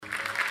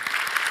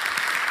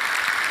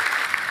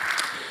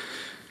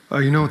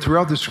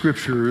Throughout the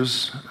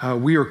scriptures,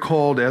 we are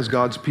called as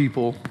God's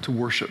people to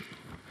worship.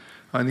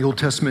 In the Old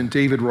Testament,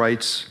 David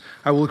writes,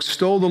 "I will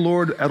extol the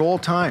Lord at all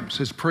times.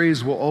 His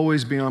praise will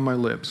always be on my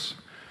lips.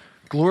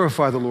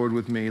 Glorify the Lord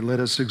with me.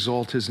 Let us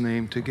exalt his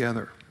name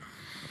together."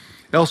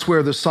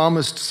 Elsewhere, the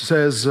psalmist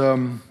says,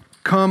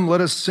 "Come, let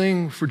us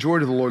sing for joy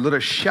to the Lord. Let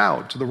us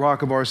shout to the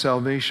rock of our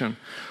salvation.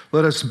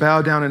 Let us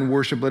bow down and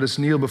worship. Let us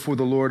kneel before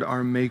the Lord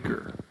our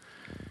Maker."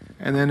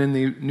 And then in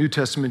the New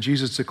Testament,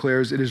 Jesus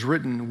declares, "It is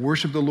written,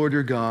 worship the Lord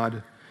your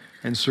God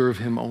and serve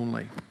him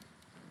only."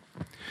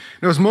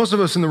 Now, as most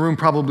of us in the room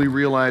probably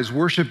realize,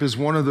 worship is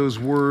one of those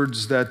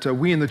words that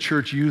we in the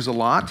church use a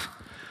lot.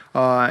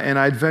 And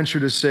I'd venture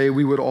to say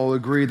we would all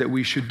agree that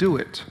we should do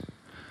it.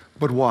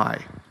 But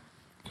why?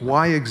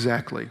 Why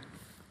exactly?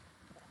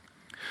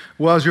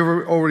 Well, as you've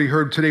already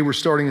heard, today we're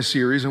starting a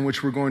series in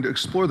which we're going to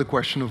explore the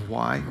question of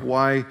why.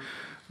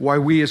 Why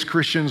we as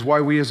Christians,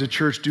 why we as a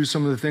church do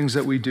some of the things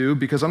that we do,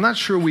 because I'm not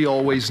sure we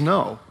always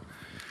know.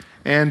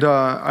 And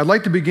I'd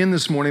like to begin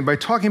this morning by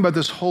talking about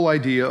this whole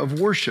idea of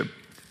worship.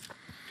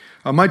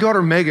 My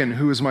daughter Megan,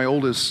 who is my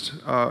oldest,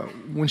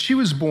 when she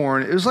was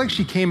born, it was like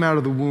she came out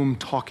of the womb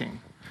talking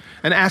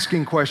and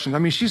asking questions. I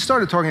mean, she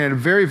started talking at a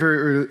very,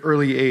 very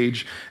early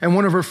age, and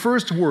one of her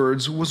first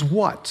words was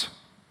 "what?"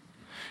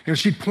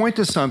 She'd point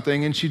to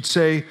something and she'd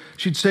say,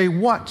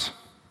 "What?"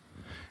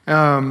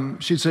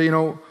 She'd say,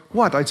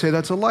 "What?" I'd say,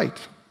 "That's a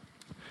light."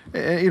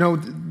 They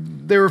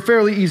were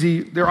fairly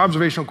easy. They're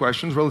observational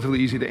questions, relatively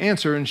easy to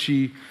answer, and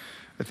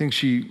I think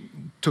she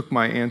took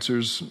my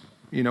answers,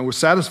 was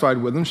satisfied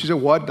with them. She said,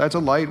 "What? That's a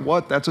light.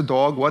 What? That's a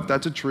dog. What?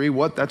 That's a tree.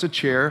 What? That's a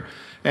chair."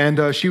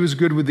 And she was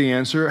good with the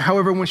answer.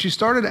 However, when she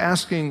started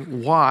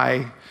asking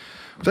why,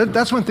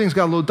 that's when things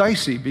got a little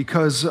dicey,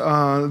 because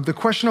the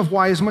question of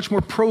why is much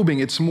more probing.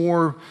 It's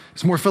more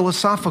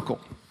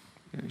philosophical.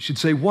 She'd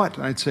say, "What?"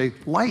 And I'd say,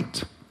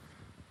 "Light."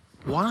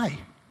 Why?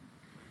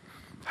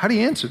 How do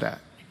you answer that?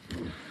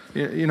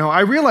 I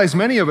realize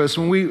many of us,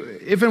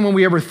 even when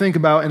we ever think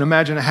about and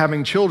imagine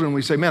having children,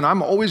 we say, "Man,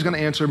 I'm always going to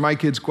answer my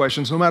kids'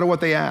 questions no matter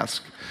what they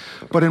ask."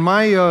 But in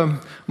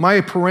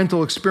my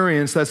parental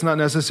experience, that's not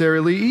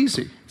necessarily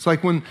easy. It's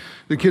like when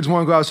the kids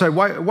want to go outside.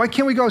 Why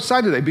can't we go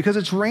outside today? Because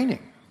it's raining.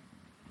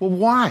 Well,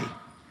 why?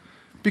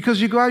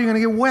 Because you go out, you're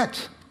going to get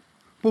wet.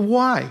 Well,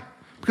 why?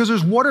 Because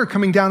there's water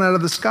coming down out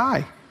of the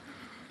sky.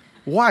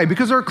 Why?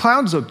 Because there are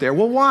clouds up there.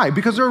 Well, why?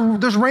 Because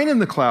there's rain in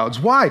the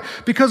clouds. Why?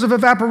 Because of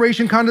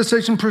evaporation,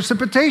 condensation,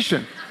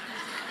 precipitation.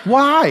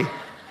 Why?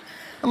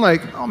 I'm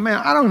like, "Oh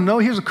man, I don't know.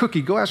 Here's a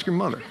cookie. Go ask your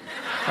mother."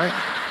 Right?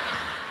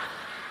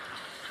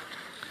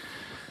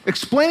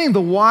 Explaining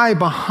the why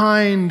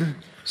behind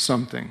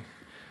something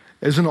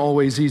isn't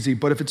always easy,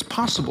 but if it's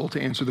possible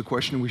to answer the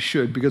question, we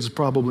should, because it's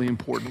probably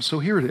important. So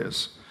here it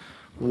is.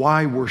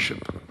 Why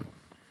worship?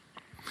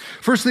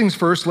 First things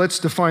first, let's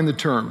define the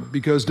term,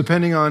 because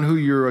depending on who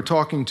you're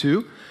talking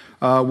to,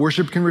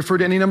 worship can refer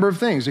to any number of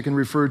things. It can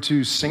refer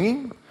to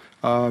singing,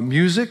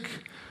 music,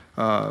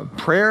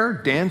 prayer,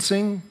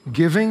 dancing,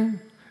 giving.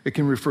 It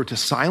can refer to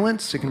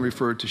silence. It can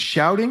refer to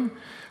shouting.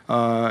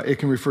 It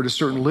can refer to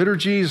certain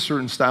liturgies,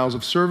 certain styles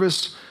of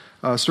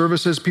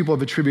services. People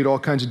have attributed all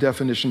kinds of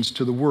definitions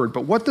to the word.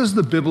 But what does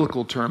the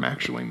biblical term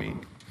actually mean?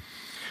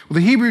 Well,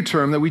 the Hebrew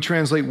term that we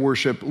translate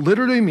worship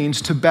literally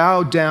means to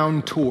bow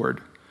down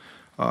toward,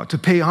 to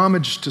pay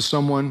homage to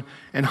someone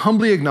and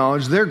humbly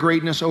acknowledge their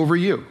greatness over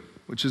you,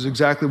 which is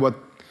exactly what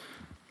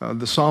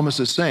the psalmist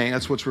is saying.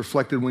 That's what's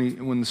reflected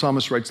when the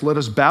psalmist writes, "Let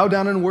us bow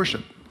down and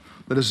worship.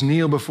 Let us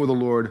kneel before the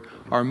Lord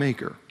our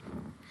Maker."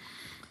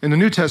 In the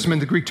New Testament,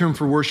 the Greek term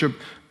for worship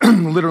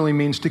literally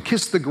means to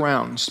kiss the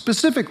ground,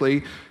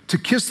 specifically to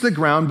kiss the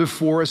ground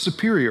before a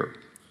superior.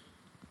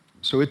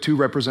 So it too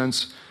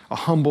represents a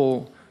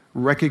humble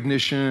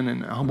recognition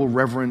and a humble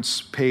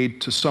reverence paid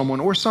to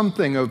someone or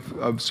something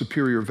of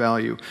superior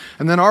value.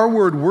 And then our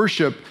word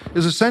worship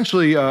is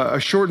essentially a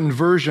shortened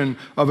version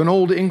of an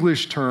old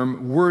English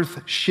term,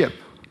 worth-ship,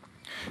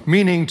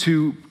 meaning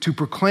to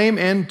proclaim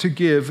and to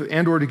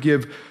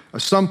give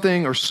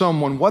something or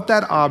someone what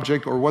that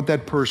object or what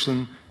that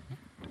person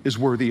is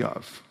worthy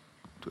of,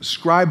 to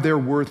ascribe their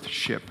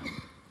worth-ship.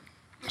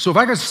 So if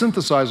I could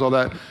synthesize all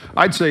that,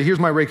 I'd say, here's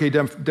my Reiki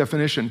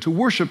definition. To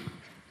worship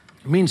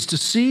means to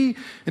see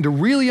and to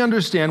really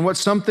understand what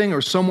something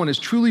or someone is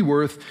truly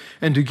worth,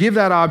 and to give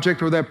that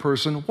object or that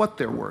person what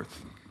they're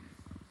worth.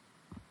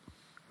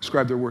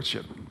 Ascribe their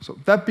worship. So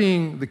that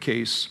being the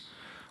case,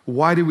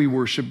 why do we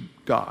worship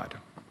God?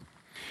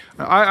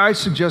 I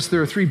suggest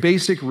there are three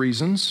basic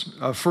reasons.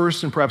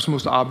 First, and perhaps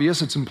most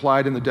obvious, it's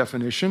implied in the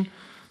definition.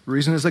 The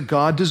reason is that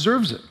God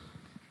deserves it,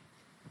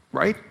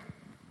 right?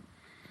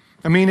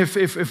 I mean,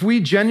 if we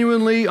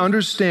genuinely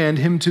understand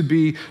him to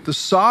be the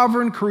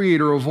sovereign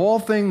creator of all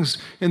things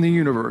in the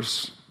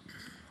universe,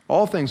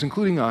 all things,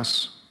 including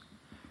us,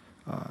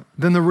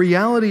 then the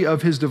reality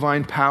of his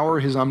divine power,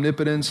 his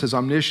omnipotence, his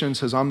omniscience,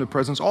 his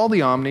omnipresence, all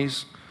the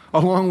omnis,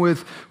 along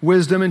with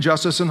wisdom and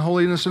justice and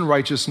holiness and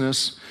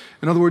righteousness,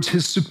 in other words,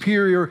 his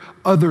superior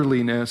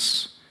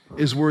otherliness,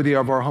 is worthy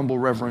of our humble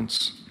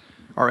reverence,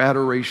 our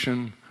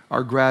adoration,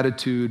 our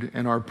gratitude,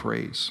 and our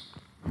praise.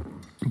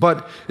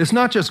 But it's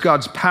not just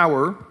God's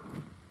power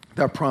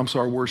that prompts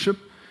our worship,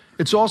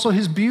 it's also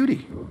his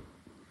beauty.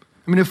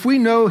 I mean, if we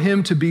know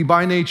him to be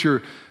by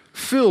nature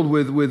filled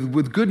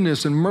with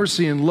goodness and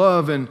mercy and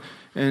love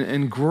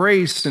and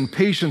grace and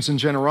patience and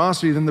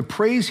generosity, then the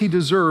praise he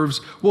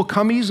deserves will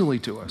come easily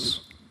to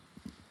us.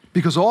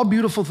 Because all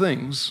beautiful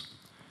things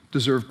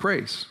deserve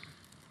praise.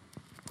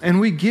 And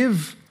we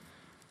give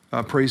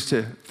praise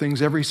to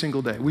things every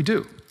single day. We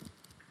do.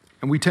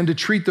 And we tend to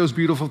treat those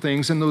beautiful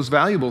things and those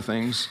valuable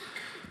things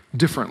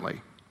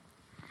differently.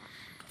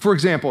 For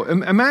example,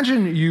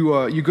 imagine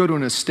you go to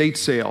an estate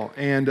sale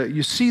and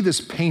you see this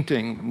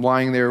painting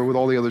lying there with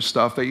all the other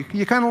stuff that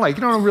you kind of like.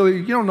 You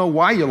don't know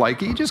why you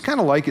like it. You just kind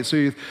of like it. So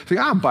you think,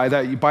 I'll buy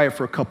that. You buy it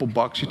for a couple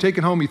bucks. You take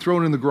it home, you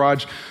throw it in the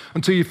garage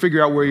until you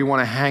figure out where you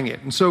want to hang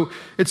it. And so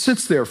it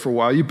sits there for a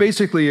while. You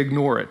basically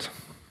ignore it.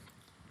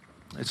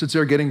 It sits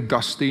there getting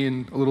dusty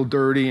and a little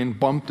dirty and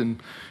bumped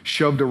and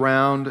shoved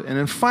around. And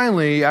then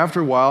finally,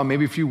 after a while,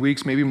 maybe a few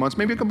weeks, maybe months,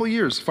 maybe a couple of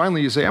years,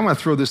 finally you say, I'm going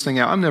to throw this thing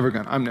out. I'm never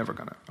going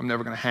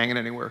to hang it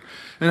anywhere.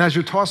 And as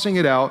you're tossing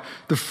it out,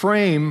 the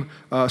frame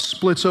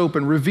splits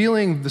open,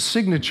 revealing the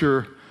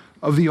signature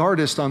of the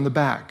artist on the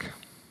back.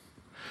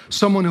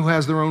 Someone who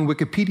has their own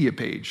Wikipedia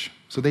page.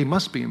 So they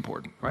must be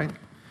important, right?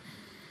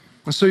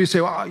 And so you say,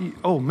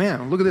 oh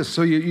man, look at this.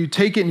 So you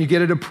take it and you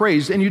get it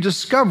appraised and you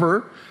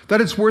discover that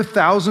it's worth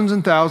thousands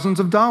and thousands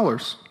of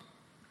dollars.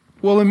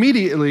 Well,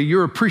 immediately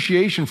your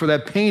appreciation for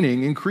that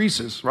painting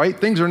increases, right?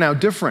 Things are now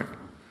different.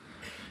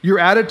 Your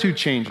attitude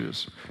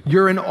changes.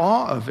 You're in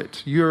awe of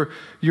it.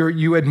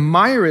 You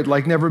admire it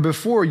like never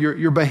before.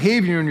 Your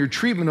behavior and your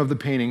treatment of the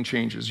painting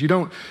changes. You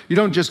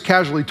don't just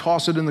casually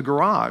toss it in the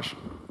garage.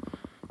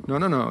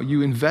 No.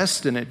 You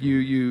invest in it.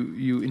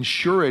 You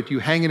insure it. You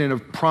hang it in a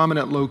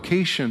prominent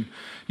location.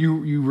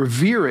 You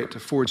revere it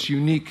for its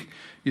unique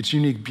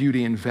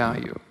beauty and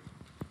value.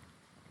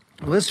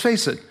 Let's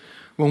face it.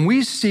 When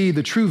we see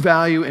the true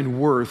value and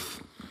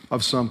worth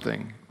of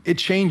something, it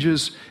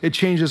changes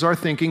our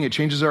thinking. It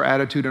changes our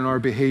attitude and our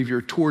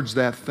behavior towards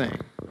that thing,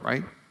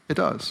 right? It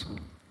does.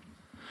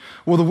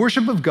 Well, the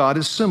worship of God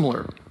is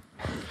similar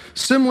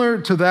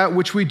to that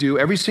which we do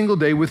every single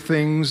day with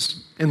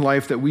things in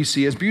life that we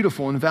see as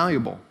beautiful and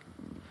valuable.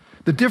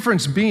 The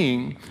difference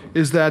being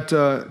is that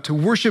to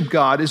worship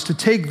God is to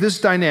take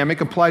this dynamic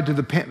applied to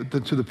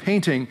the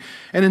painting,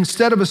 and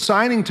instead of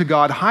assigning to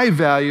God high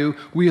value,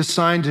 we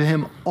assign to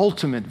him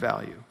ultimate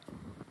value.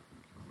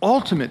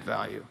 Ultimate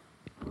value.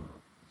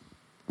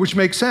 Which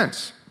makes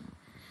sense.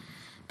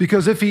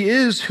 Because if he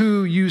is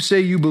who you say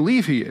you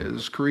believe he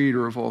is,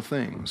 creator of all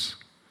things,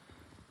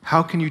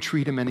 how can you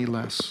treat him any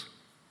less?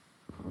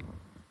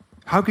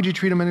 How could you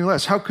treat him any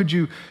less? How could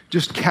you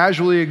just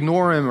casually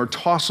ignore him or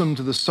toss him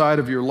to the side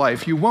of your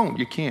life? You won't.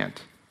 You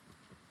can't.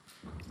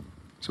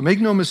 So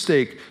make no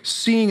mistake,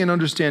 seeing and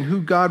understand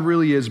who God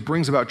really is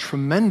brings about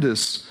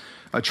tremendous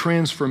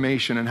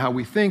transformation in how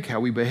we think, how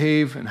we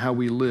behave, and how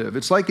we live.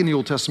 It's like in the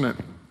Old Testament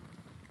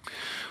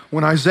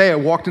when Isaiah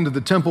walked into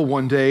the temple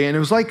one day, and it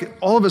was like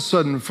all of a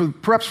sudden,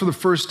 perhaps for the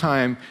first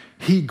time,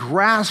 he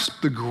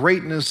grasped the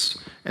greatness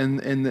and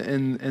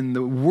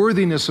the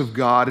worthiness of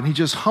God, and he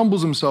just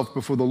humbles himself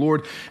before the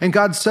Lord. And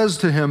God says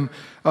to him,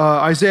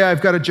 Isaiah, I've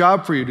got a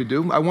job for you to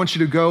do. I want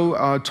you to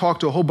go talk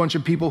to a whole bunch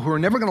of people who are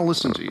never going to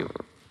listen to you.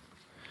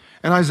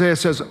 And Isaiah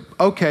says,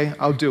 okay,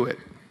 I'll do it.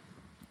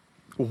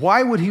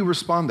 Why would he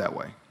respond that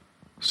way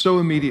so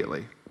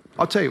immediately?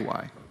 I'll tell you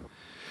why.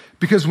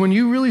 Because when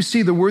you really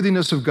see the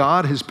worthiness of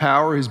God, his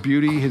power, his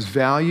beauty, his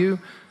value,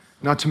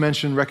 not to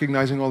mention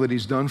recognizing all that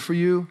he's done for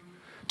you,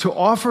 to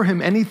offer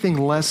him anything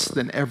less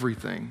than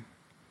everything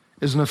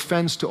is an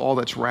offense to all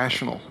that's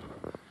rational.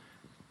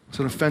 It's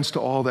an offense to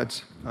all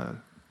that's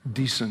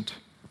decent.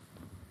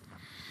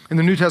 In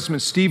the New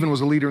Testament, Stephen was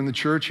a leader in the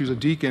church. He was a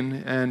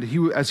deacon, and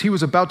as he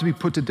was about to be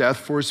put to death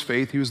for his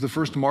faith, he was the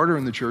first martyr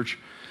in the church.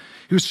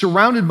 He was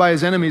surrounded by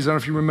his enemies. I don't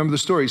know if you remember the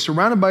story. He's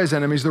surrounded by his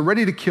enemies. They're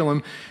ready to kill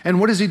him. And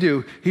what does he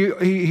do?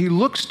 He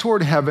looks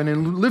toward heaven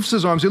and lifts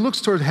his arms. He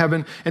looks toward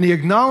heaven, and he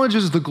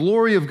acknowledges the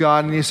glory of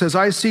God, and he says,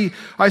 I see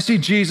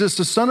Jesus,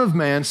 the Son of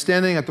Man,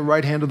 standing at the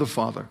right hand of the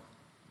Father.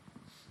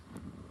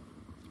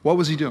 What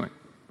was he doing?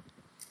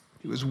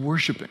 He was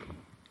worshiping.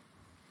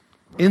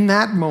 In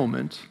that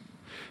moment,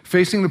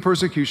 facing the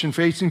persecution,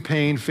 facing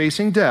pain,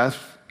 facing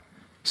death,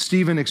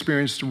 Stephen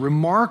experienced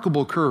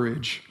remarkable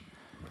courage,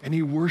 and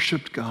he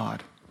worshiped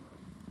God.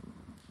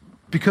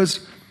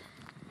 Because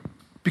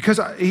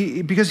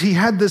he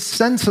had this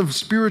sense of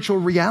spiritual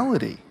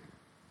reality.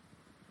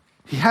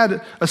 He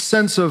had a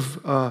sense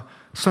of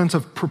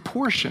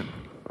proportion.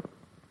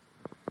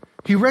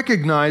 He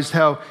recognized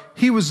how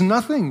he was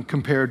nothing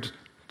compared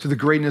to the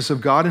greatness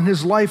of God, and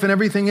his life and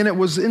everything in it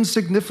was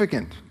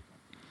insignificant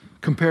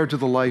compared to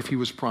the life he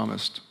was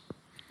promised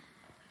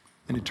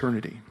in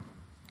eternity.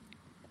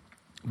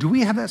 Do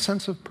we have that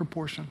sense of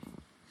proportion?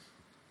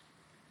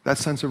 That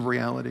sense of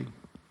reality?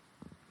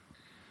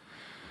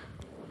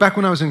 Back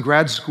when I was in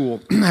grad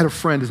school, I had a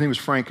friend, his name was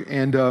Frank,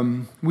 and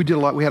we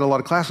had a lot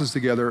of classes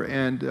together.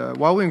 And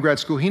while we were in grad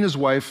school, he and his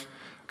wife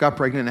got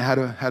pregnant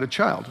and had a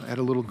child, had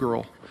a little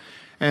girl.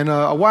 And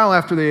a while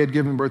after they had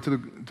given birth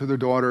to their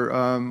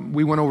daughter,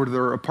 we went over to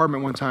their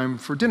apartment one time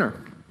for dinner.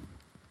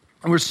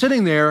 And we're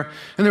sitting there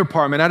in their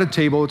apartment at a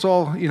table. It's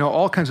all,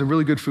 all kinds of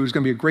really good food. It's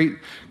going to be a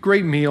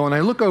great meal. And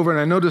I look over and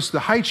I notice the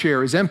high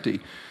chair is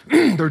empty.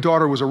 Their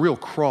daughter was a real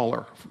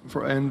crawler.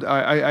 And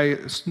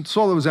I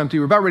saw it was empty.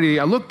 We're about ready to eat.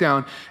 I look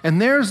down,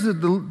 and there's their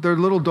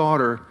little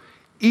daughter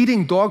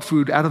eating dog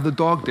food out of the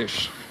dog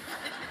dish.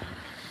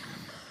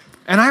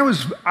 And I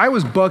was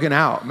bugging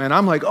out, man.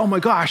 I'm like, oh my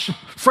gosh,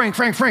 Frank,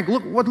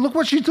 look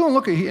what she's doing.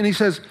 Look, and he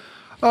says,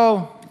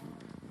 oh,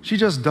 she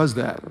just does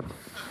that.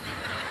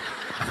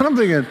 And I'm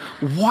thinking,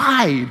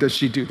 why does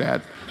she do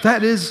that?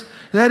 That is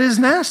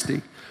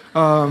nasty.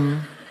 But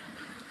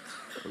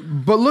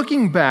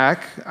looking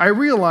back, I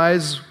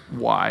realize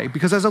why.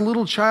 Because as a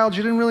little child,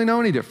 she didn't really know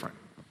any different.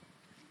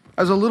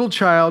 As a little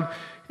child,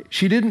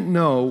 she didn't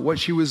know what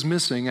she was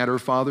missing at her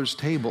father's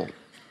table.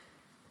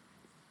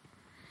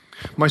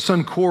 My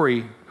son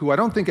Corey, who I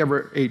don't think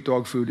ever ate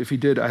dog food. If he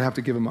did, I'd have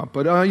to give him up.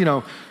 But,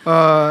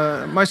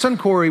 my son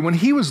Corey, when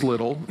he was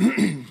little,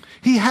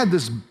 he had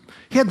this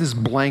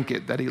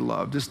blanket that he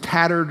loved, this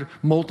tattered,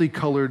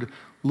 multicolored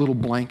little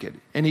blanket.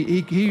 And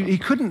he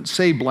couldn't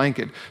say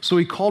blanket, so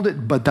he called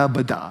it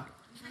bada-bada.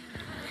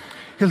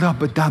 He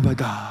loved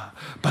bada-bada,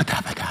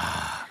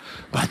 bada-bada,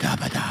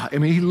 bada-bada. I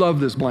mean, he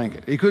loved this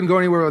blanket. He couldn't go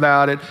anywhere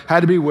without it,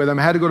 had to be with him,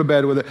 had to go to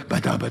bed with it,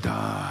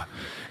 bada-bada.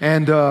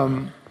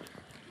 And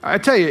I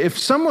tell you, if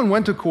someone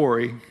went to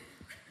Corey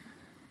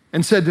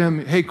and said to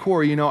him, hey,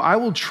 Corey, I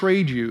will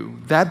trade you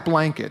that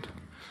blanket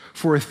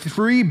for a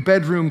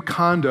 3-bedroom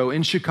condo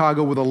in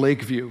Chicago with a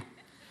lake view,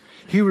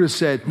 he would have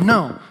said,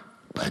 no,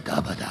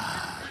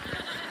 bada-bada.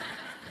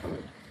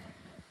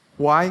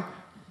 Why?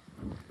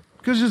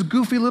 Because he's this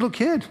goofy little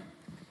kid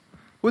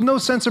with no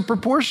sense of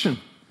proportion.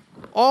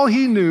 All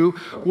he knew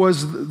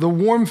was the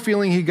warm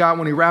feeling he got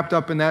when he wrapped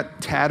up in that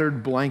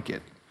tattered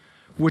blanket,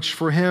 which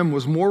for him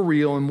was more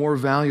real and more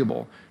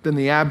valuable than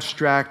the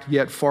abstract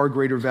yet far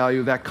greater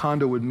value that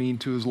condo would mean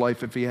to his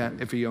life if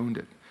he owned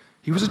it.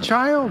 He was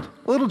a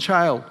little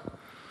child,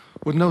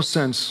 with no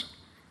sense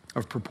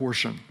of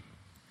proportion.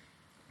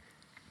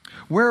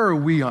 Where are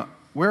we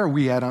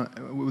at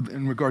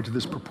in regard to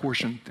this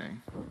proportion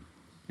thing?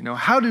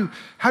 How do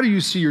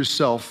you see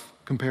yourself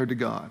compared to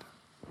God?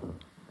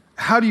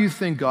 How do you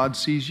think God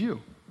sees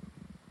you?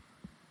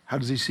 How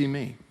does he see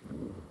me?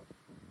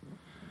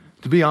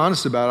 To be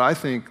honest about it, I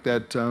think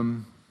that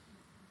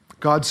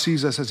God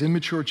sees us as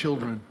immature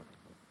children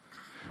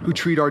who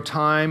treat our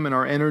time and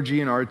our energy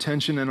and our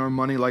attention and our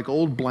money like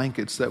old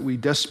blankets that we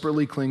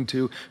desperately cling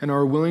to and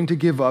are willing to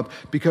give up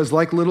because,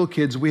 like little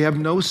kids, we have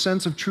no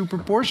sense of true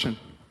proportion.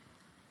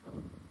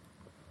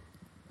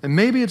 And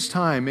maybe it's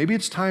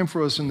time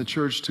for us in the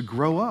church to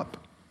grow up,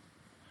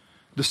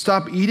 to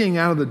stop eating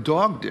out of the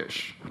dog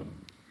dish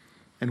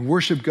and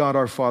worship God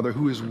our Father,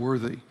 who is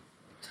worthy,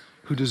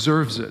 who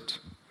deserves it,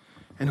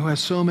 and who has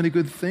so many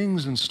good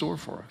things in store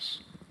for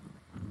us.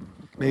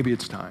 Maybe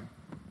it's time.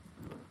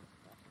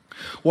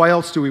 Why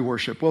else do we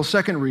worship? Well,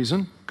 second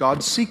reason,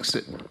 God seeks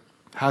it.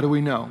 How do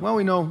we know? Well,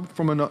 we know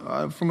from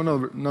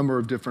a number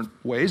of different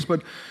ways,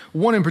 but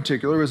one in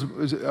particular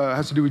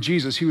has to do with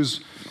Jesus.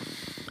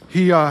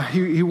 He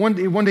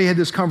one day had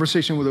this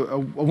conversation with a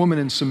woman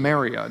in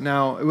Samaria.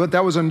 Now,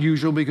 that was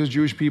unusual because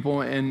Jewish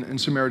people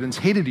and Samaritans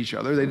hated each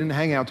other. They didn't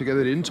hang out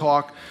together. They didn't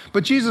talk.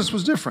 But Jesus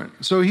was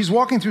different. So he's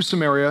walking through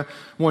Samaria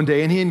one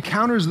day, and he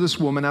encounters this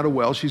woman at a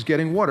well. She's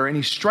getting water, and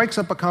he strikes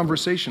up a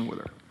conversation with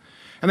her.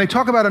 And they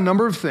talk about a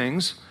number of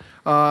things.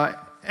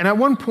 And at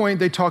one point,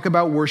 they talk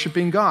about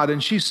worshiping God.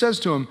 And she says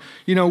to him,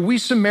 we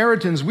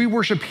Samaritans, we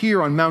worship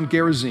here on Mount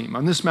Gerizim,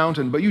 on this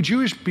mountain. But you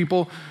Jewish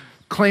people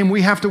claim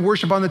we have to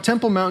worship on the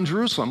Temple Mount in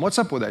Jerusalem. What's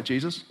up with that,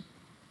 Jesus?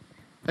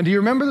 And do you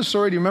remember the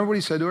story? Do you remember what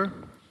he said to her?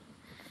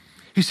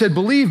 He said,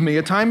 believe me,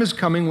 a time is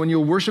coming when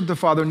you'll worship the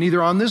Father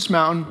neither on this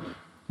mountain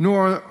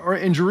nor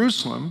in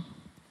Jerusalem.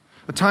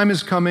 A time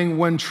is coming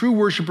when true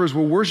worshipers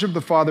will worship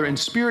the Father in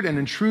spirit and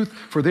in truth,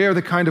 for they are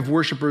the kind of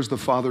worshipers the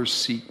Father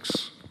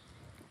seeks.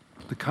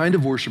 The kind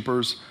of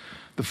worshipers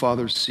the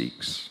Father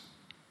seeks.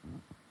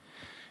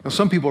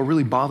 Some people are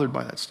really bothered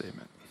by that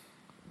statement.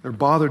 They're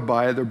bothered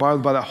by it. They're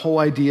bothered by that whole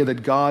idea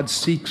that God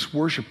seeks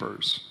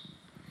worshipers.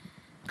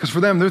 Because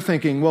for them, they're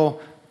thinking, well,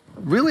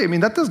 really? I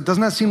mean, doesn't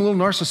that seem a little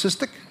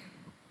narcissistic?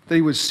 That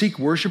he would seek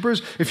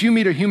worshipers? If you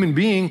meet a human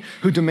being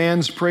who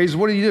demands praise,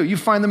 what do? You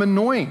find them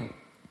annoying,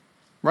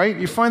 right?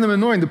 You find them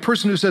annoying. The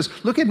person who says,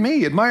 look at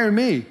me, admire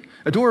me,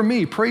 adore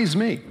me, praise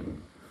me.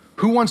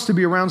 Who wants to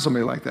be around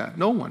somebody like that?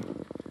 No one.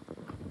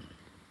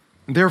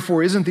 And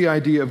therefore, isn't the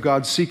idea of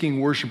God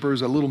seeking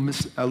worshipers a little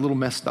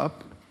messed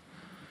up?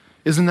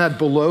 Isn't that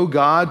below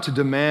God to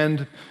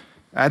demand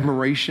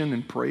admiration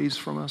and praise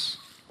from us?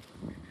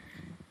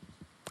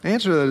 The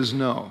answer to that is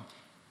no.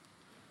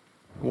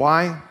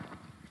 Why?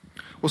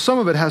 Well, some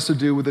of it has to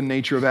do with the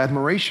nature of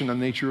admiration, the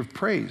nature of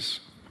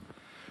praise.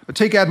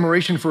 Take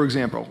admiration, for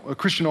example. A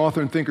Christian author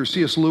and thinker,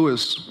 C.S.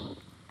 Lewis,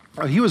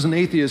 he was an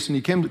atheist and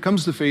he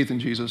comes to faith in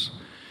Jesus.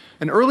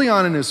 And early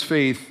on in his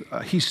faith,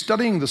 he's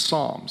studying the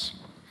Psalms.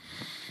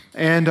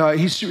 And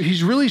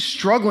he's really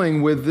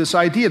struggling with this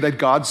idea that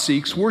God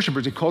seeks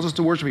worshipers. He calls us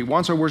to worship. He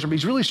wants our worship.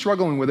 He's really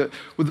struggling with it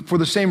for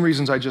the same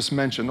reasons I just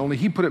mentioned, only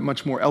he put it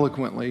much more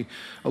eloquently.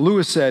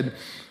 Lewis said,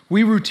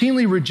 "We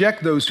routinely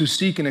reject those who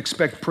seek and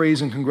expect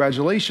praise and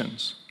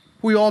congratulations.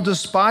 We all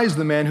despise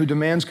the man who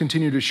demands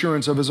continued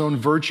assurance of his own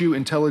virtue,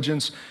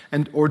 intelligence,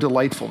 or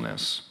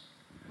delightfulness.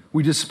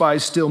 We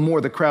despise still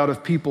more the crowd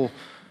of people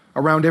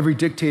around every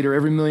dictator,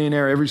 every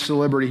millionaire, every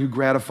celebrity who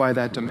gratify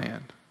that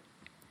demand."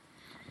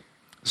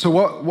 So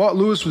what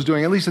Lewis was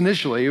doing, at least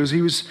initially,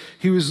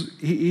 he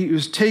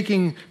was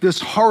taking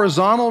this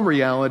horizontal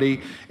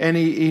reality and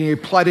he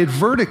applied it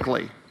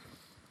vertically.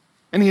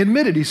 And he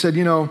admitted, he said,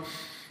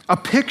 a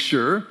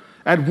picture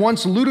at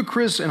once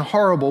ludicrous and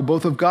horrible,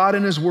 both of God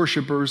and his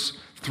worshipers,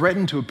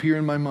 threatened to appear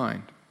in my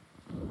mind.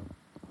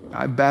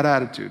 I have bad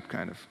attitude,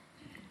 kind of.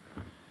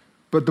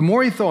 But the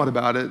more he thought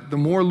about it, the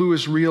more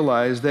Lewis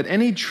realized that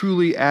any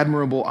truly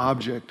admirable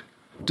object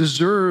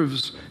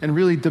deserves and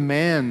really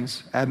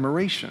demands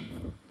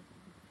admiration.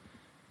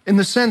 In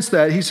the sense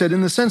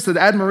that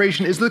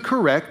admiration is the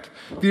correct,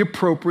 the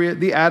appropriate,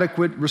 the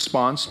adequate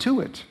response to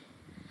it.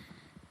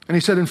 And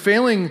he said, and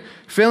failing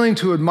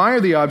to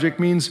admire the object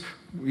means,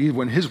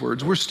 in his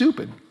words, we're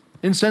stupid,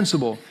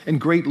 insensible,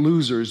 and great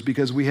losers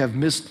because we have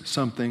missed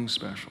something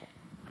special.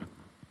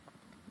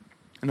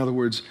 In other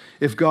words,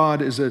 if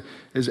God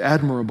is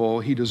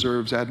admirable, he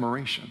deserves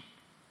admiration.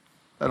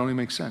 That only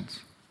makes sense.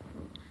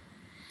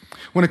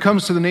 When it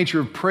comes to the nature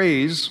of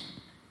praise,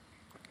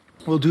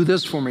 well, do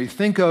this for me.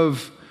 Think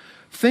of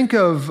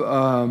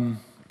the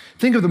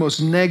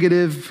most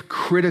negative,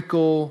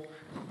 critical,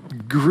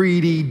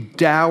 greedy,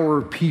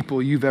 dour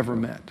people you've ever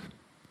met.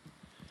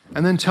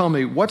 And then tell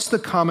me, what's the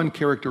common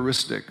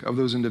characteristic of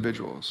those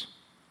individuals?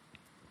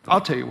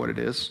 I'll tell you what it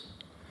is.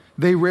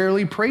 They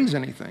rarely praise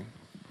anything.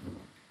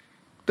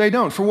 They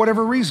don't, for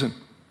whatever reason.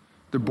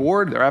 They're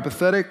bored, they're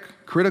apathetic,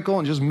 critical,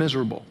 and just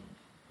miserable.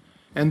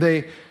 And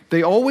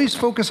they always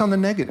focus on the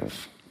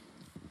negative.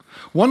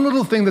 One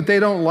little thing that they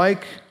don't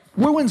like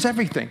ruins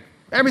everything.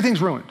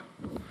 Everything's ruined.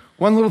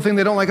 One little thing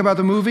they don't like about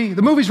the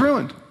movie's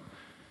ruined.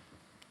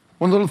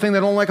 One little thing they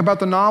don't like about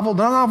the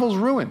novel's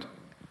ruined.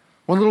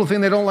 One little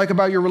thing they don't like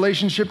about your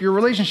relationship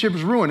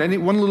is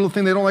ruined. One little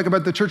thing they don't like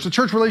about the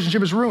church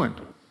relationship is ruined.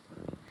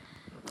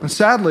 And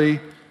sadly,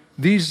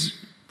 these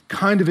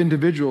kind of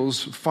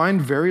individuals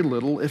find very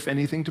little, if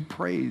anything, to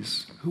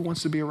praise. Who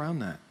wants to be around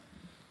that?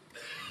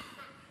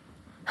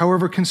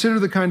 However, consider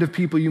the kind of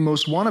people you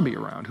most want to be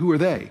around. Who are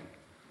they?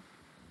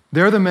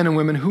 They're the men and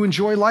women who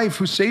enjoy life,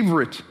 who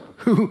savor it,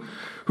 who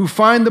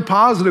find the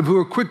positive, who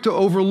are quick to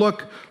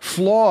overlook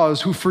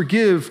flaws, who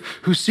forgive,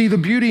 who see the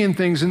beauty in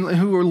things, and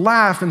who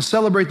laugh and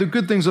celebrate the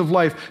good things of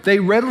life. They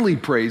readily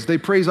praise. They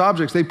praise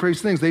objects. They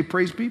praise things. They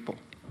praise people.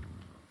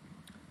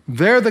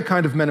 They're the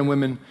kind of men and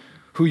women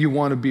who you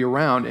want to be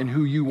around and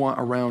who you want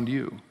around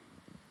you.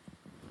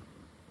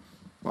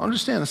 Well,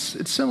 understand,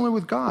 it's similar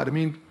with God. I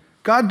mean,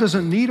 God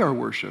doesn't need our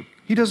worship.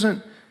 He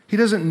doesn't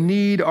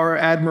need our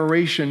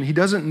admiration. He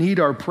doesn't need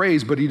our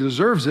praise, but he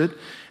deserves it,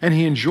 and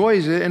he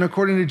enjoys it, and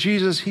according to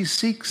Jesus, he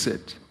seeks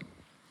it.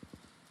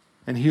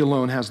 And he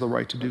alone has the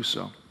right to do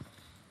so.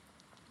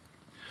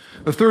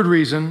 The third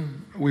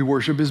reason we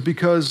worship is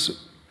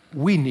because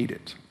we need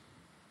it.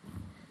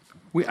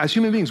 As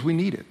human beings, we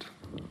need it.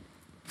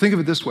 Think of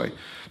it this way.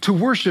 To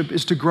worship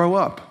is to grow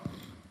up.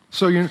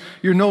 So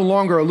you're no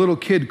longer a little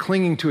kid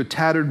clinging to a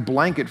tattered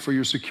blanket for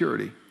your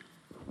security.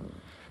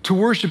 To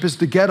worship is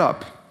to get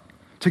up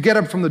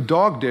from the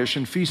dog dish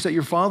and feast at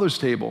your Father's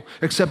table,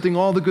 accepting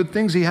all the good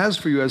things he has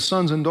for you as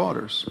sons and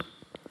daughters.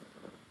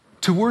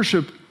 To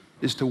worship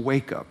is to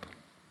wake up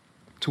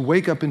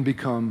and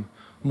become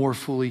more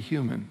fully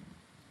human,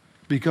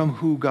 become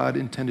who God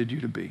intended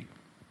you to be.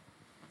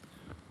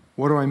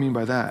 What do I mean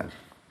by that?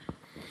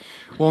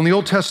 Well, in the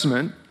Old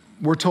Testament,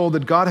 we're told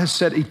that God has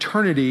set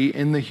eternity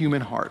in the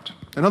human heart.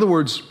 In other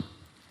words,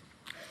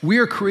 we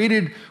are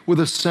created with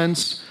a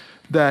sense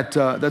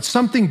that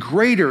something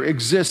greater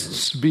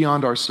exists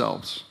beyond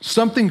ourselves.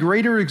 Something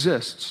greater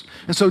exists.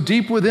 And so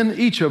deep within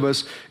each of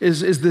us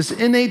is this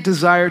innate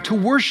desire to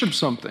worship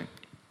something,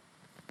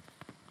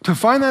 to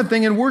find that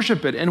thing and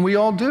worship it, and we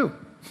all do.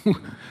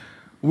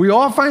 We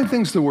all find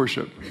things to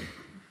worship.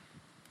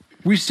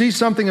 We see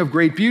something of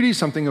great beauty,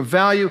 something of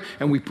value,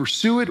 and we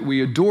pursue it,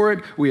 we adore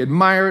it, we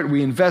admire it,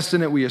 we invest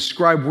in it, we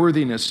ascribe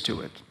worthiness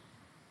to it.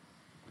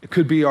 It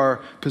could be our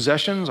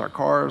possessions, our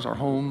cars, our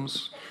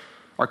homes,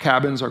 our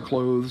cabins, our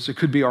clothes. It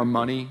could be our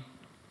money.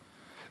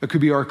 It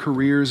could be our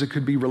careers. It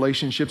could be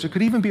relationships. It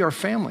could even be our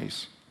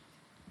families.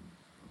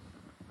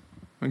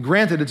 And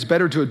granted, it's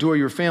better to adore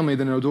your family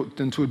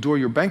than to adore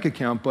your bank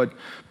account,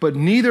 but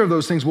neither of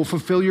those things will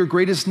fulfill your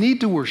greatest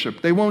need to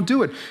worship. They won't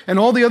do it. And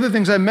all the other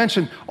things I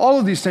mentioned, all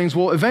of these things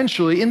will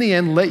eventually, in the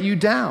end, let you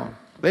down.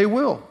 They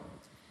will.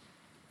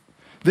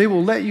 They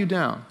will let you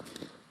down.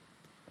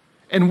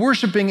 And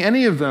worshiping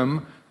any of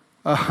them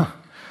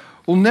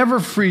will never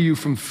free you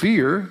from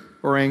fear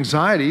or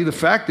anxiety. The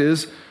fact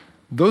is,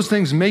 those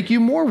things make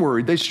you more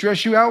worried. They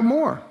stress you out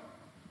more.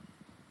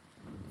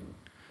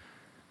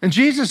 And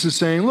Jesus is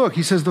saying, look,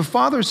 he says, the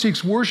Father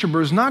seeks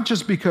worshipers not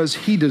just because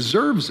he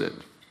deserves it,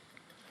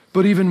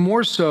 but even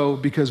more so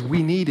because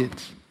we need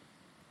it.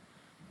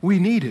 We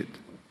need it.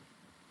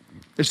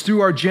 It's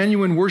through our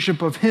genuine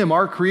worship of him,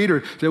 our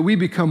Creator, that we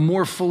become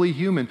more fully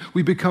human.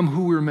 We become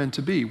who we're meant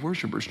to be,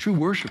 worshipers, true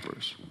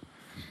worshipers.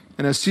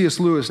 And as C.S.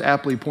 Lewis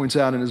aptly points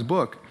out in his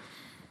book,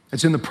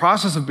 it's in the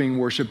process of being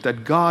worshiped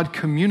that God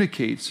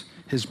communicates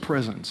his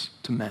presence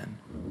to men.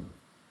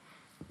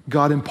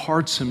 God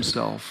imparts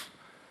himself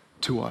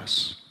to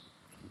us.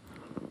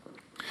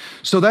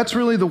 So that's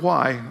really the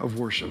why of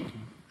worship.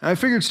 And I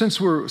figured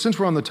since we're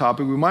on the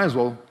topic, we might as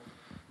well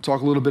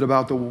talk a little bit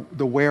about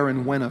the where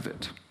and when of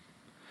it,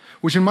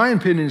 which in my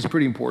opinion is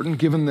pretty important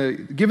given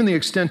the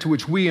extent to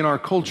which we in our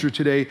culture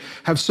today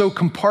have so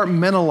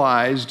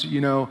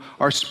compartmentalized,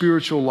 our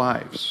spiritual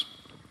lives.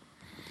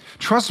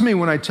 Trust me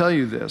when I tell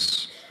you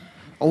this.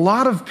 A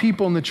lot of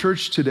people in the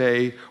church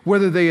today,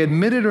 whether they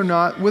admit it or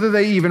not, whether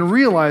they even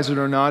realize it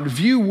or not,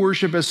 view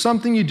worship as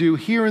something you do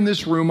here in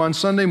this room on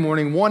Sunday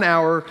morning, 1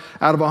 hour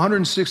out of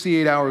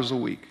 168 hours a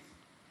week.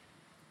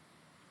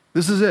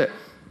 This is it.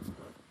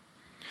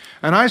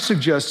 And I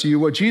suggest to you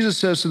what Jesus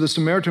says to the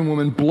Samaritan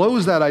woman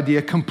blows that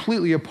idea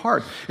completely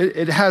apart.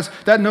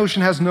 That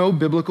notion has no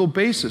biblical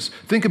basis.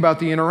 Think about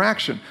the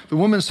interaction. The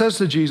woman says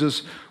to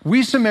Jesus,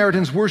 we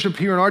Samaritans worship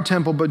here in our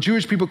temple, but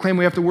Jewish people claim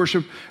we have to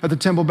worship at the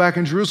temple back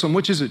in Jerusalem.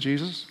 Which is it,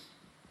 Jesus?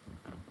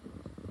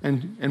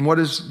 And what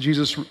is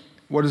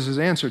his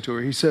answer to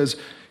her? He says,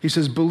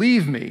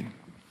 believe me,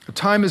 a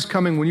time is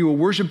coming when you will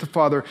worship the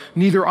Father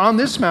neither on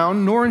this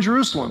mountain nor in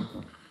Jerusalem.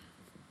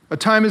 A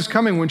time is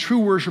coming when true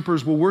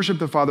worshipers will worship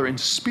the Father in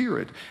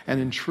spirit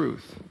and in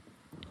truth.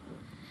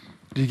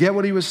 Do you get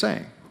what he was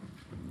saying?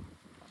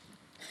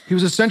 He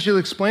was essentially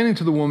explaining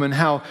to the woman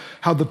how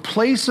the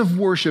place of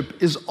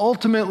worship is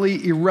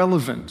ultimately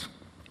irrelevant,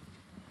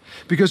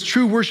 because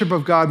true worship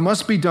of God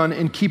must be done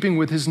in keeping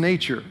with his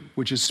nature,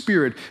 which is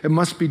spirit. It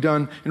must be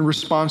done in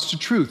response to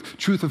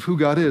truth of who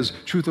God is,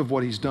 truth of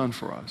what he's done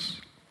for us.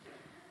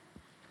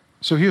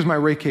 So here's my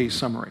Ray K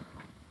summary.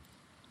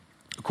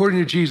 According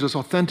to Jesus,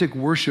 authentic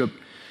worship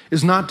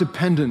is not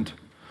dependent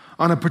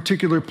on a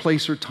particular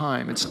place or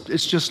time.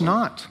 It's just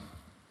not.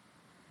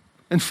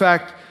 In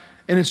fact,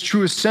 in its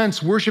truest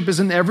sense, worship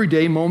is an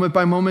everyday,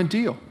 moment-by-moment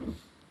deal.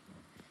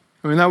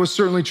 I mean, that was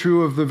certainly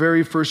true of the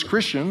very first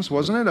Christians,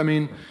 wasn't it? I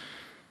mean,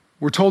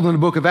 we're told in the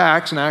book of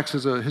Acts, and Acts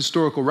is a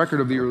historical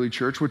record of the early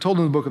church, we're told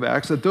in the book of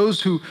Acts that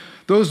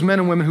those men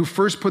and women who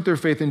first put their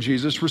faith in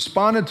Jesus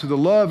responded to the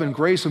love and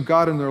grace of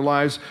God in their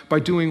lives by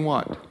doing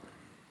what?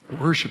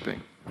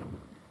 Worshiping.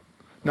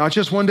 Not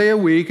just one day a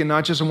week and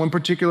not just in one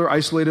particular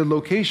isolated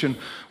location.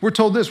 We're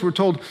told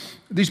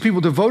these people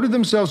devoted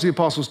themselves to the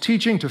apostles'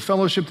 teaching, to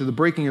fellowship, to the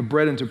breaking of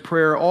bread, and to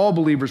prayer. All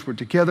believers were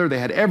together. They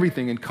had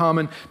everything in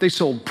common. They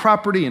sold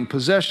property and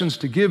possessions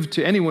to give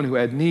to anyone who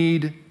had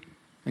need.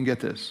 And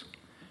get this,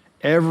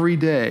 every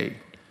day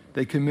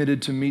they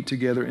committed to meet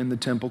together in the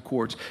temple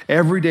courts.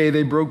 Every day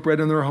they broke bread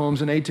in their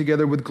homes and ate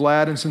together with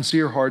glad and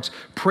sincere hearts,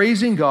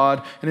 praising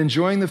God and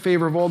enjoying the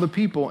favor of all the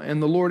people.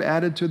 And the Lord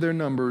added to their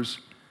numbers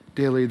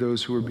daily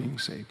those who are being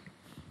saved.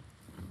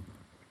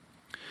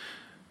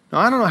 Now,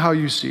 I don't know how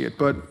you see it,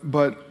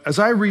 but as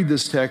I read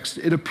this text,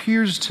 it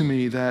appears to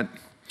me that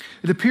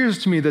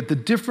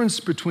the difference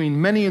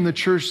between many in the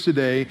church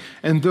today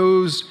and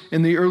those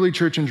in the early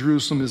church in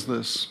Jerusalem is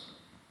this: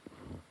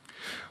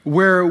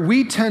 where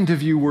we tend to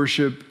view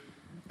worship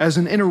as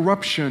an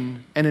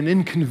interruption and an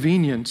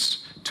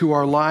inconvenience to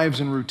our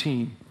lives and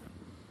routine.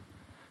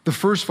 The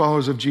first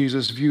followers of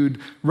Jesus viewed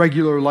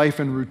regular life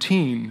and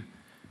routine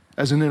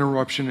as an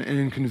interruption and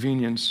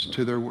inconvenience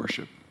to their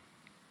worship.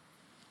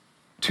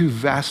 Two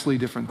vastly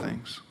different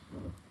things.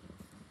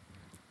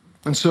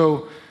 And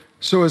so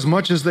as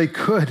much as they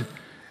could,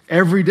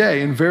 every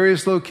day in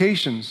various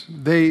locations,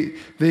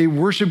 they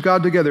worshiped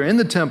God together in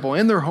the temple,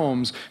 in their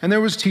homes, and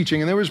there was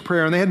teaching, and there was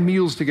prayer, and they had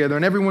meals together,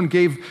 and everyone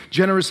gave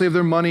generously of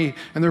their money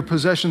and their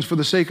possessions for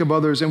the sake of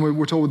others, and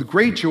we're told with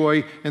great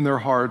joy in their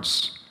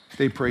hearts,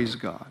 they praised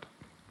God.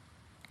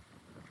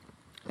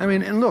 I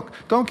mean, and look,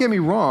 don't get me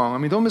wrong. I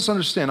mean, don't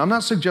misunderstand. I'm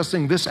not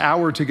suggesting this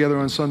hour together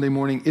on Sunday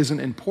morning isn't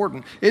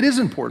important. It is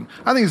important.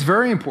 I think it's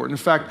very important.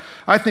 In fact,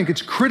 I think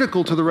it's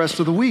critical to the rest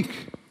of the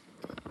week.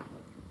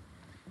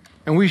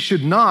 And we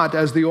should not,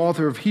 as the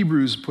author of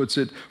Hebrews puts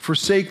it,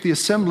 forsake the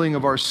assembling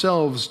of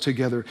ourselves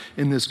together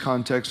in this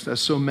context,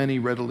 as so many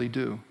readily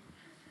do.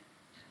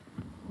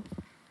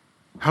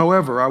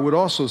 However, I would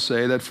also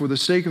say that for the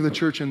sake of the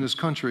church in this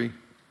country,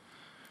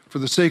 for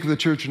the sake of the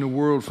church in the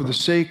world, for the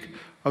sake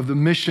of the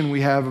mission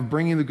we have of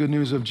bringing the good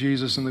news of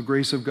Jesus and the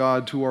grace of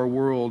God to our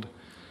world,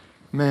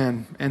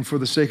 and for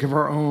the sake of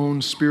our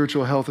own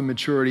spiritual health and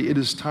maturity, it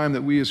is time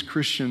that we as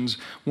Christians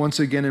once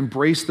again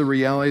embrace the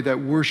reality that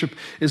worship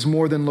is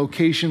more than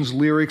locations,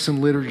 lyrics,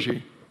 and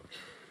liturgy.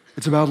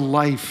 It's about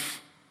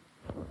life.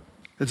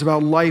 It's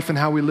about life and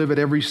how we live it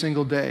every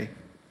single day.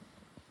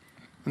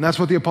 And that's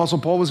what the Apostle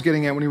Paul was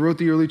getting at when he wrote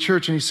the early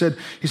church. And he said,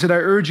 I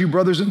urge you,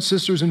 brothers and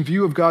sisters, in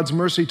view of God's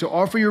mercy, to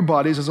offer your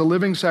bodies as a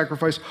living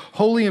sacrifice,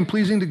 holy and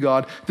pleasing to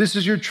God. This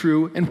is your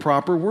true and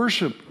proper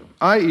worship,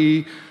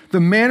 i.e., the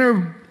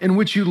manner in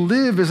which you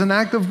live is an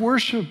act of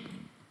worship.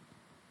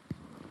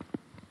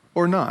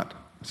 Or not,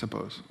 I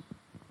suppose.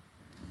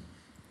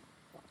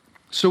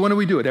 So when do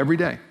we do it? Every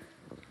day.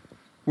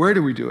 Where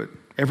do we do it?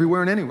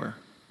 Everywhere and anywhere.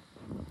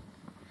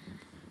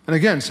 And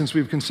again, since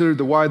we've considered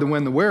the why, the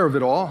when, the where of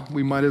it all,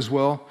 we might as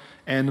well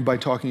end by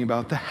talking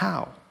about the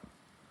how.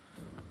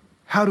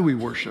 How do we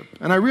worship?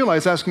 And I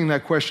realize asking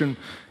that question,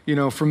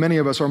 for many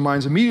of us, our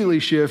minds immediately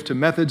shift to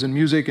methods and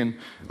music and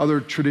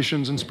other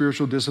traditions and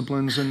spiritual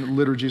disciplines and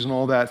liturgies and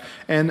all that.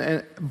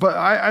 But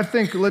I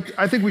think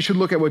we should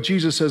look at what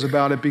Jesus says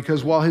about it,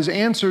 because while his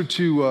answer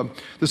to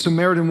the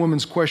Samaritan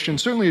woman's question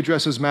certainly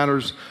addresses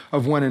matters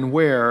of when and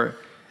where,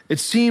 it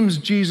seems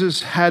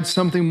Jesus had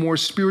something more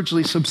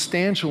spiritually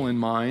substantial in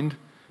mind,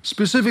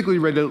 specifically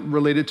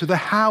related to the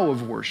how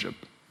of worship.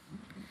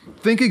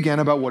 Think again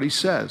about what he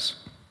says.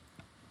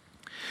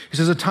 He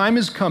says, a time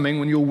is coming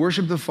when you'll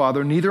worship the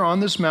Father neither on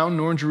this mountain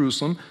nor in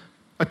Jerusalem.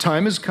 A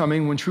time is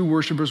coming when true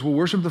worshipers will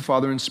worship the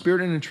Father in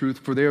spirit and in truth,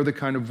 for they are the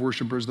kind of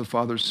worshipers the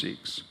Father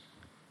seeks.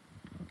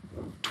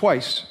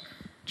 Twice,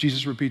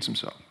 Jesus repeats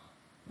himself.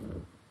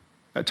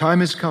 A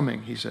time is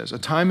coming, he says. A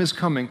time is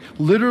coming.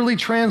 Literally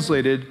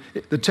translated,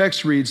 the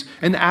text reads,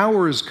 an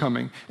hour is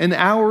coming. An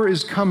hour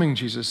is coming,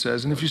 Jesus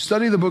says. And if you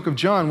study the book of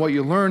John, what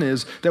you learn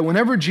is that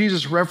whenever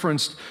Jesus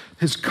referenced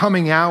his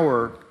coming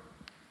hour,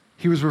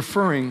 he was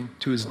referring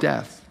to his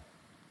death,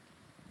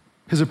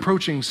 his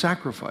approaching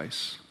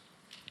sacrifice.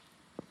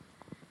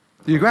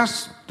 Do you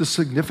grasp the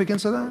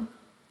significance of that?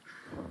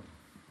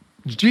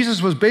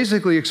 Jesus was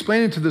basically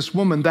explaining to this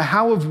woman the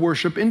how of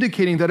worship,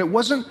 indicating that it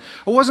wasn't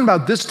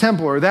about this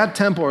temple or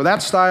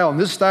that style and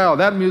this style,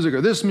 that music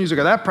or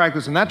that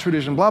practice and that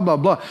tradition, blah, blah,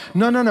 blah.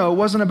 No, it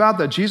wasn't about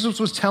that. Jesus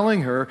was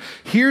telling her,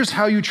 here's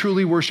how you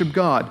truly worship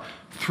God,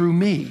 through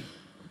me,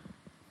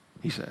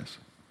 he says.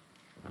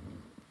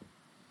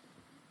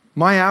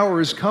 My hour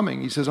is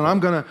coming, he says, and I'm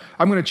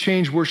gonna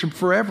change worship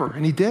forever.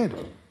 And he did,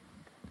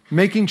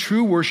 making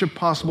true worship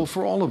possible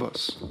for all of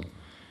us.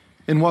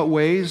 In what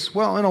ways?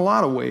 Well, in a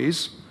lot of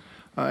ways.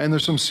 And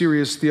there's some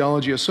serious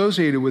theology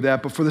associated with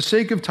that. But for the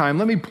sake of time,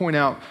 let me point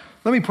out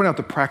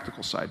the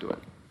practical side to it.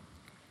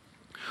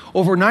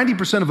 Over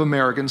 90% of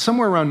Americans,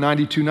 somewhere around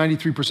 92,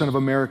 93% of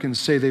Americans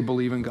say they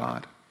believe in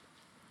God.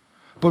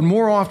 But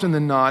more often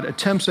than not,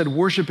 attempts at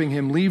worshiping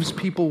him leaves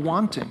people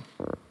wanting.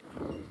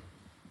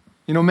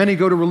 Many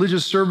go to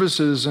religious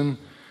services and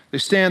they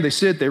stand, they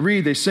sit, they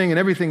read, they sing, and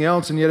everything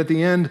else, and yet at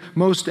the end,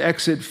 most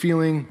exit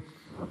feeling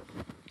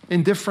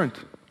indifferent.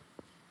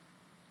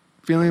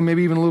 Feeling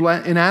maybe even a little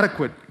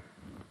inadequate,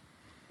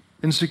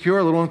 insecure,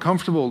 a little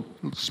uncomfortable,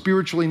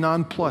 spiritually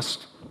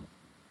nonplussed.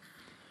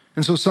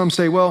 And so some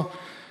say, well,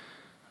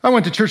 I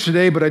went to church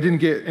today, but I didn't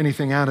get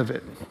anything out of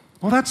it.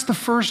 Well, that's the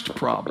first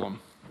problem,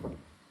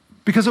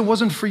 because it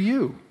wasn't for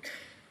you.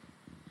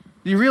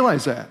 You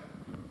realize that?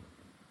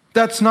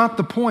 That's not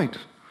the point.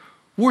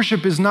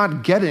 Worship is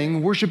not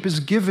getting, worship is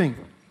giving.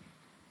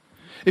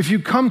 If you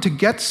come to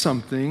get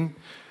something,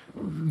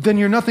 then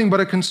you're nothing but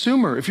a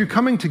consumer. If you're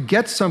coming to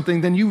get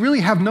something, then you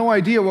really have no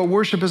idea what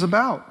worship is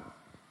about.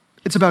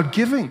 It's about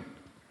giving.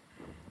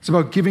 It's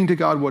about giving to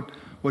God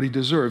what he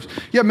deserves.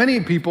 Yet many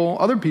people,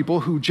 other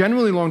people who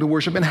genuinely long to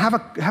worship and have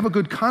a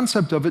good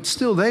concept of it,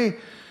 still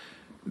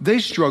they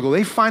struggle.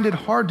 They find it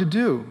hard to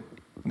do.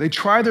 They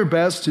try their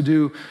best to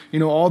do,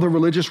 all the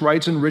religious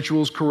rites and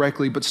rituals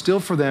correctly, but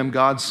still for them,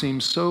 God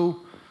seems so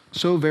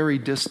very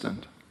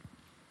distant.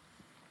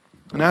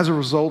 And as a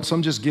result,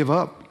 some just give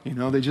up.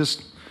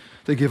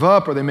 They give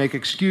up, or they make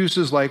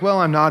excuses like, well,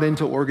 I'm not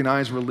into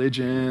organized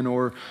religion,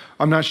 or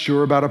I'm not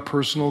sure about a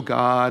personal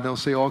God. They'll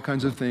say all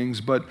kinds of things.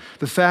 But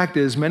the fact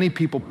is, many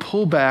people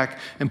pull back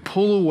and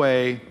pull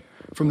away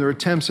from their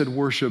attempts at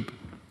worship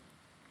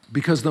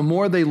because the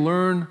more they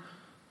learn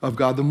of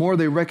God, the more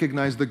they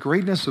recognize the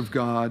greatness of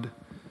God,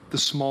 the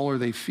smaller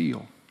they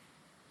feel.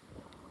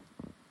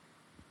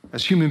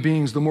 As human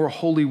beings, the more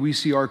holy we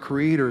see our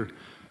Creator,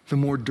 the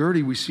more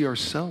dirty we see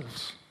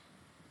ourselves.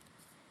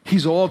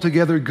 He's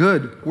altogether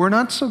good. We're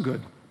not so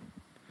good.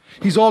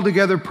 He's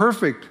altogether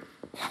perfect.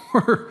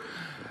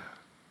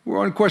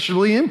 We're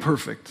unquestionably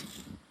imperfect,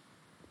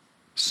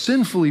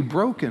 sinfully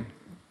broken.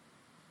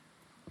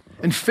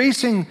 And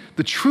facing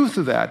the truth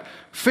of that,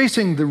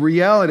 facing the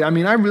reality,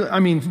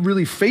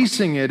 really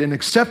facing it and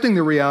accepting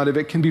the reality of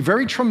it can be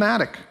very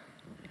traumatic.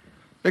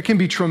 It can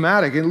be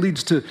traumatic.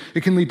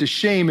 It can lead to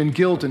shame and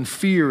guilt and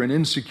fear and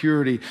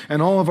insecurity,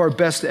 and all of our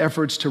best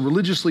efforts to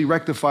religiously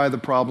rectify the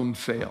problem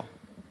fail.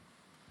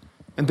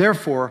 And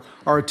therefore,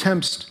 our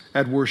attempts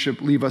at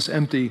worship leave us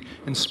empty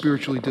and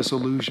spiritually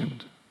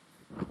disillusioned.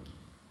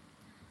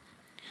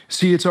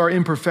 See, it's our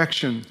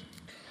imperfection,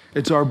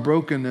 it's our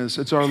brokenness,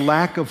 it's our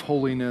lack of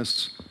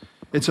holiness,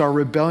 it's our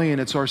rebellion,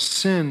 it's our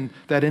sin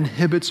that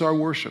inhibits our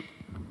worship.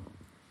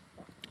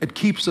 It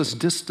keeps us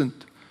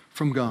distant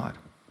from God.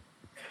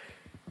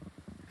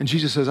 And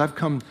Jesus says, I've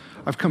come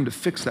to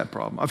fix that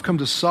problem. I've come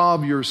to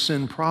solve your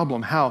sin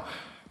problem. How?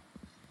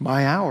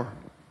 My hour.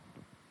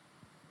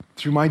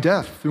 Through my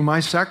death, through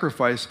my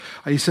sacrifice.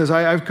 He says,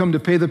 I've come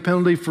to pay the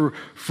penalty for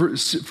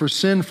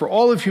sin for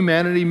all of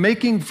humanity,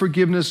 making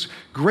forgiveness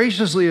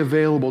graciously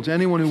available to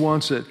anyone who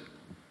wants it,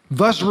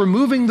 thus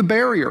removing the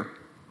barrier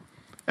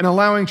and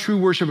allowing true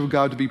worship of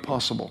God to be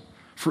possible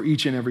for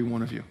each and every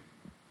one of you,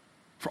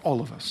 for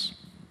all of us.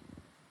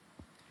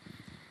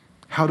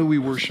 How do we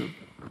worship?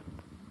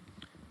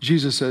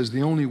 Jesus says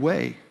the only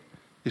way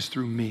is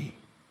through me,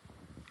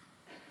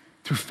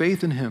 through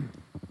faith in him.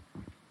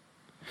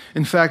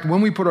 In fact,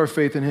 when we put our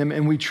faith in him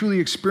and we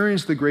truly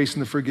experience the grace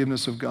and the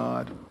forgiveness of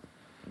God,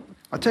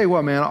 I'll tell you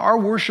what, man, our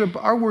worship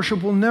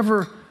will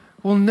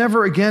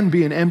never again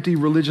be an empty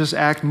religious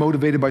act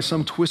motivated by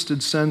some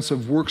twisted sense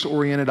of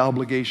works-oriented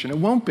obligation. It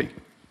won't be.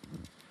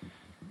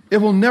 It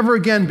will never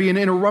again be an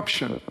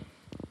interruption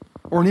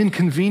or an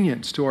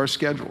inconvenience to our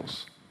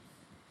schedules.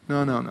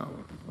 No.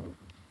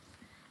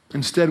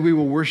 Instead, we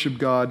will worship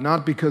God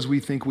not because we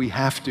think we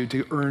have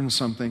to earn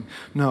something.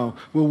 No,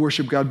 we'll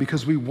worship God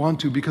because we want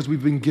to, because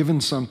we've been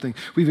given something.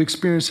 We've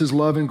experienced his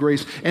love and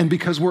grace, and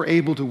because we're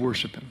able to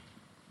worship him.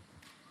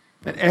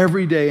 And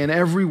every day, in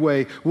every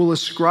way, we'll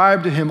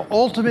ascribe to him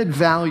ultimate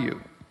value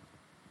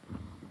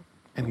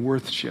and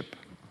worthship.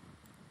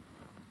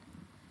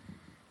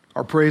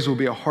 Our praise will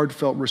be a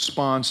heartfelt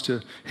response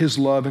to his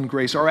love and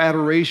grace. Our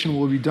adoration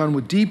will be done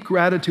with deep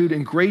gratitude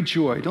and great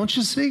joy. Don't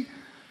you see?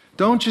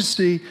 Don't you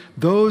see?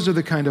 Those are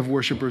the kind of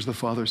worshipers the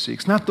Father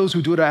seeks. Not those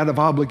who do it out of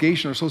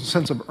obligation or some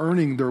sense of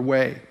earning their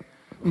way.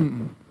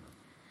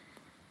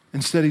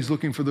 Instead, he's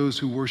looking for those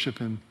who worship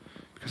him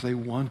because they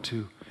want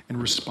to, in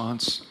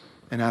response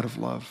and out of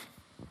love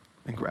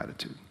and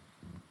gratitude.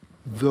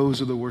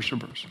 Those are the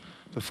worshipers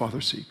the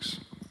Father seeks.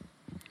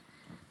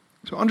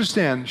 So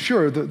understand,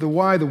 sure, the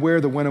why, the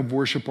where, the when of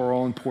worship are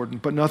all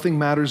important, but nothing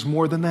matters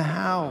more than the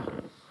how,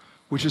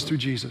 which is through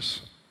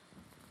Jesus.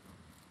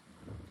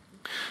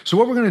 So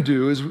what we're going to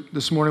do is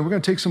this morning, we're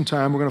going to take some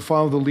time, we're going to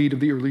follow the lead of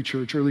the early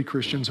church, early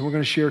Christians, and we're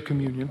going to share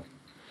communion.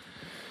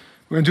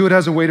 We're going to do it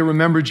as a way to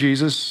remember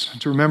Jesus,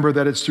 to remember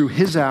that it's through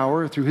his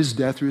hour, through his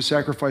death, through his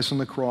sacrifice on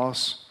the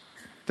cross,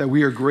 that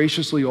we are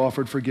graciously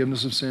offered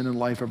forgiveness of sin and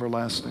life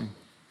everlasting.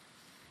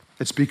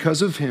 It's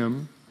because of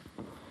him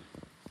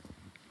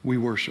we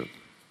worship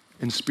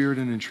in spirit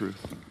and in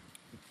truth.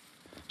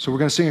 So we're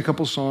going to sing a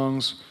couple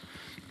songs.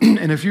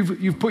 And if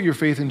you've put your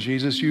faith in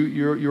Jesus,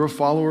 you're a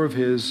follower of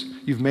his,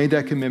 you've made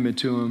that commitment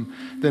to him,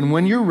 then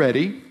when you're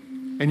ready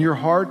and your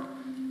heart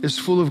is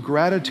full of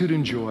gratitude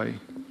and joy,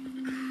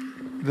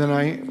 then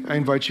I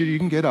invite you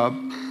can get up,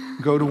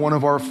 go to one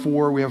of our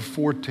we have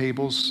 4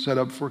 tables set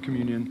up for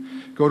communion.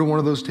 Go to one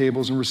of those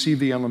tables and receive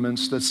the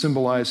elements that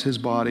symbolize his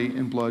body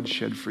and blood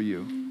shed for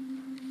you.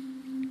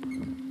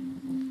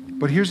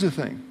 But here's the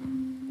thing.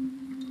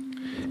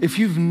 If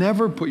you've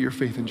never put your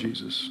faith in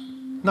Jesus,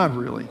 not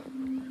really,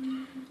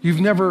 you've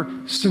never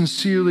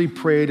sincerely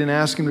prayed and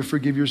asked him to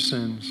forgive your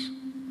sins,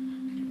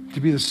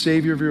 to be the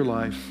Savior of your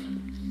life,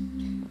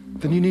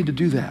 then you need to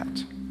do that.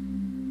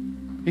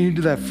 You need to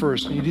do that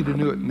first, and you need to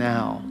do it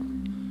now.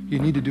 You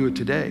need to do it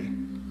today,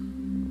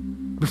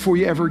 before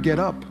you ever get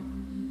up.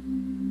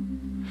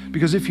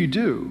 Because if you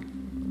do,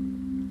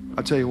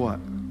 I'll tell you what,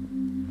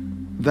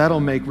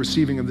 that'll make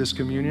receiving of this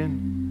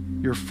communion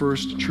your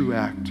first true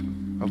act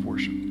of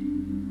worship.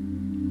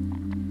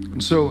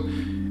 And so,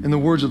 in the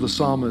words of the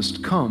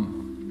psalmist,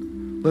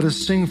 come, let us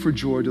sing for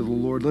joy to the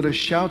Lord. Let us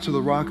shout to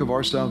the rock of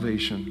our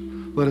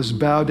salvation. Let us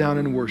bow down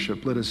and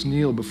worship. Let us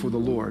kneel before the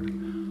Lord,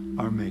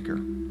 our Maker.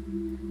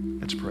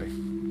 Let's pray.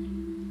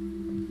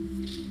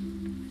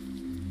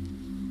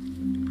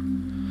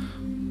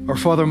 Our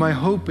Father, my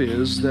hope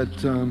is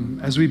that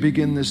as we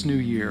begin this new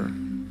year,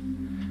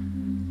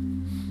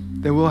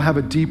 that we'll have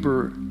a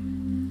deeper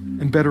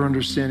and better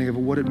understanding of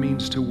what it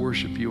means to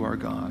worship you, our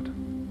God,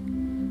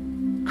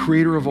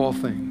 creator of all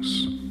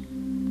things,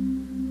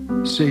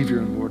 Savior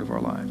and Lord of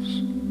our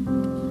lives.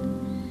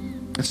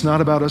 It's not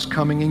about us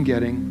coming and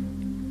getting,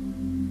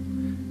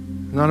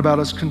 not about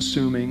us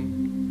consuming.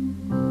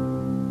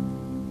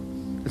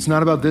 It's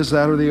not about this,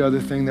 that, or the other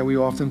thing that we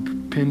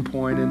often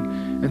pinpoint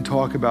and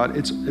talk about.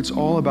 It's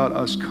all about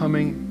us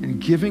coming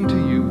and giving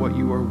to you what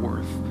you are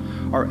worth,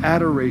 our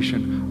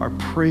adoration, our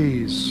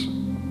praise,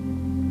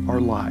 our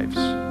lives,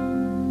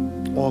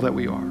 all that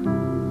we are.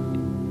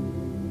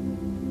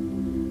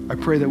 I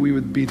pray that we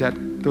would be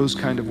those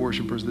kind of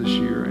worshipers this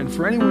year. And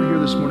for anyone here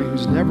this morning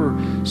who's never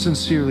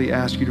sincerely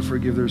asked you to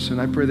forgive their sin,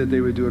 I pray that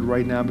they would do it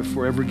right now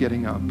before ever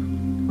getting up.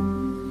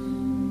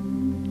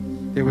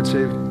 They would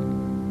say,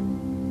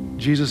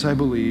 Jesus, I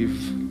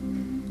believe.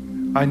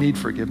 I need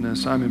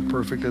forgiveness. I'm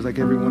imperfect as like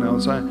everyone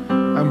else.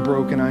 I'm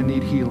broken. I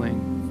need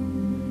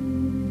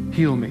healing.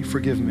 Heal me.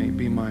 Forgive me.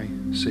 Be my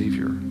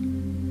Savior.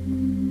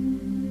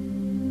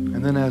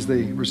 And then as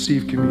they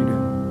receive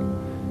communion,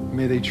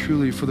 may they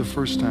truly, for the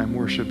first time,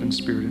 worship in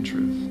spirit and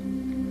truth.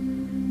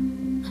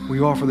 We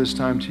offer this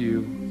time to you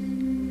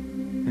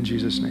in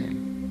Jesus'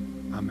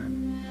 name.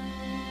 Amen.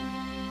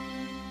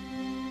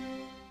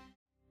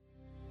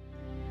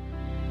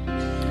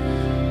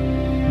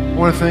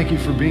 want to thank you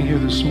for being here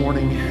this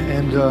morning.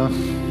 And,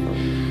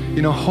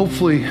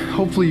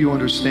 hopefully you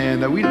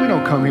understand that we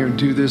don't come here and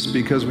do this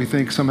because we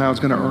think somehow it's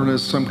going to earn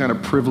us some kind of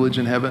privilege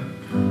in heaven.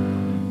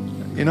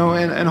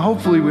 And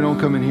hopefully we don't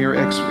come in here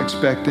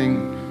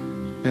expecting,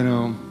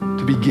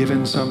 to be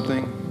given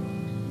something.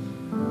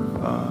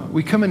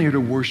 We come in here to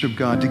worship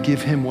God, to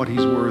give him what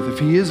he's worth. If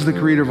he is the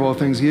creator of all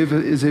things,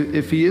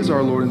 if he is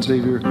our Lord and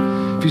Savior,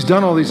 if he's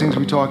done all these things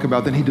we talk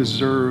about, then he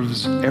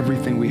deserves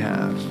everything we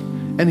have.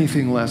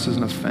 Anything less is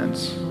an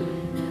offense.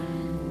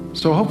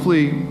 So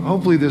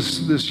hopefully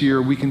this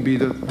year we can be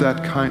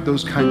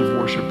those kind of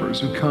worshipers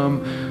who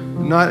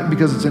come not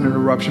because it's an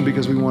interruption,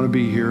 because we want to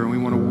be here and we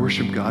want to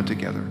worship God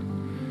together.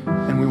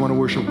 And we want to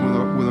worship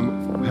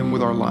him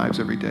with our lives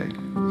every day.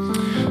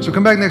 So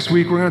come back next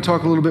week. We're going to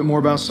talk a little bit more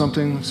about some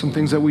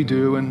things that we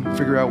do and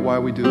figure out why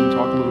we do and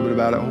talk a little bit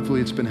about it. Hopefully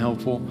it's been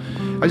helpful.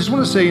 I just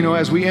want to say,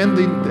 as we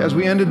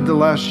ended the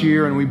last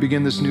year and we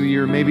begin this new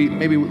year,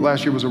 maybe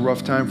last year was a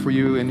rough time for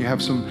you and you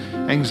have some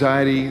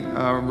anxiety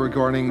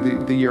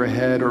regarding the year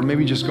ahead, or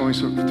maybe just going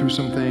through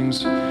some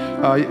things.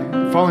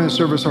 Following the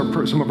service,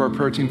 some of our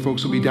prayer team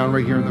folks will be down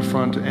right here in the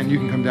front, and you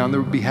can come down.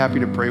 They'll be happy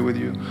to pray with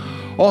you.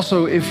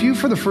 Also, if you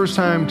for the first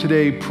time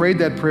today prayed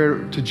that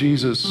prayer to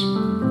Jesus,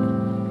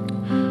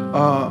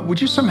 would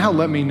you somehow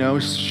let me know?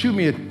 Shoot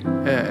me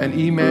an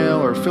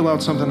email or fill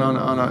out something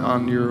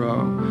on your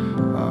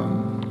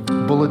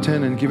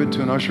bulletin and give it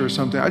to an usher or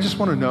something. I just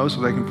want to know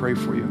so that I can pray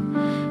for you.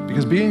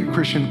 Because being a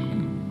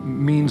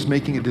Christian means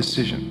making a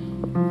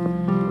decision.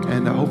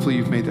 And hopefully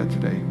you've made that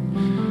today.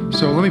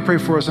 So let me pray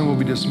for us and we'll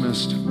be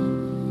dismissed.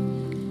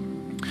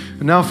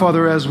 And now,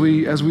 Father, as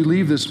we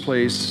leave this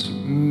place,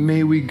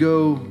 may we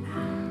go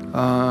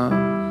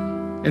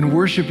and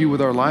worship you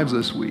with our lives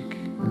this week.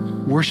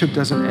 Worship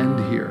doesn't end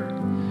here,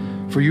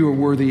 for you are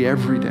worthy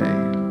every day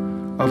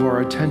of our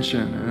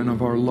attention and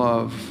of our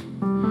love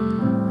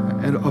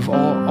and of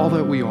all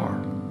that we are.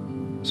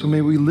 So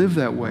may we live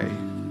that way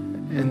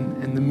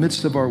in the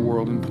midst of our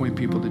world and point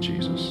people to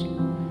Jesus.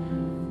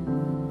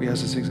 We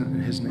ask this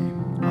in his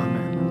name.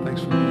 Amen.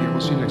 Thanks for being here.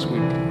 We'll see you next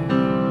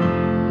week.